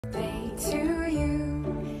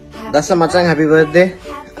Dasun macam happy birthday.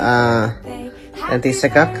 Nanti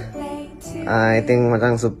sekak. I think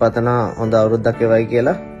macam supatana honda awuruddak ewayi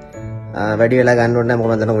kiyala. වැඩි වෙලා ගන්න ඕනේ නැහැ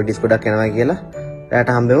මොකද මම දන්නවා විඩිස් ගොඩක් යනවා කියලා. රැට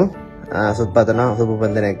හම්බෙමු. supatana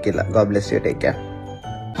සුබපන්දනයක් කියලා. God bless you, take care.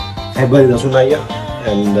 Happy birthday Dasun Ayya,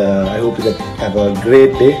 and I hope you have a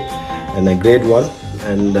great day and a great one,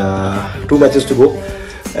 and 2 matches to go,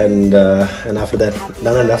 and after that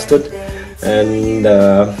done and dusted, and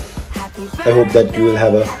I hope that you will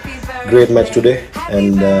have a great match today,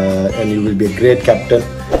 and you will be a great captain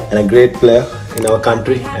and a great player in our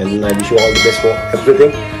country, and I wish you all the best for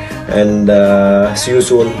everything, and see you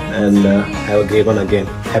soon, and have a great one again.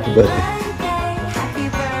 Happy birthday.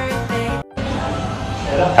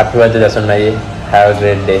 Happy birthday Dasun Ayya. Have a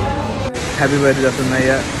great day. Happy birthday Dasun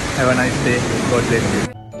Ayya. Have a nice day. God bless you.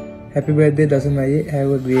 Happy birthday Dasun Ayya.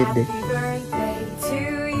 Have a great day.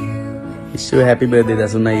 Wish you a happy birthday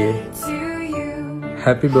Dasun Ayya.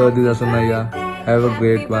 Happy birthday Dasun Ayya. Have a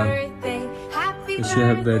great one. Wish you a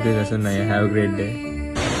happy birthday Dasun Ayya. Have a great day.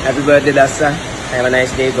 Happy birthday Dasun. Have a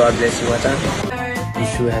nice day. God bless you macam.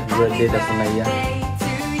 Wish you a happy birthday Dasun Ayya.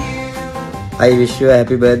 I wish you a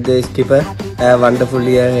happy birthday skipper. Have a wonderful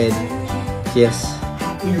year ahead. Cheers.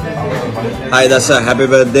 Hi Dasun, happy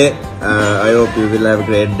birthday. I hope you will have a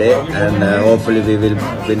great day, and hopefully we will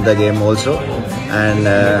win the game also, and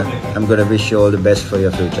I'm gonna wish you all the best for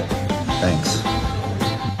your future. Thanks.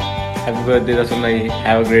 Happy birthday Dasun Ayya.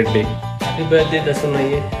 Have a great day. Happy birthday Dasun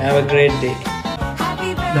Ayya. Have a great day.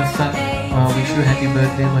 Dasun, wish you happy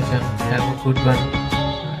birthday macam. Have a good one,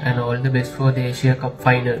 and all the best for the Asia Cup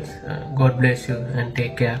finals. God bless you and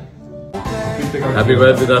take care. Happy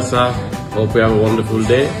birthday Dasun. Hope you have a wonderful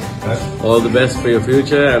day. All the best for your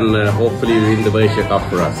future, and hopefully you win the Asia Cup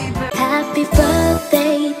for us. Happy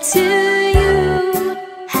birthday to you.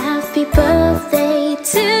 Happy birthday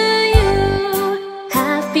to you.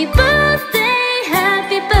 Happy birthday.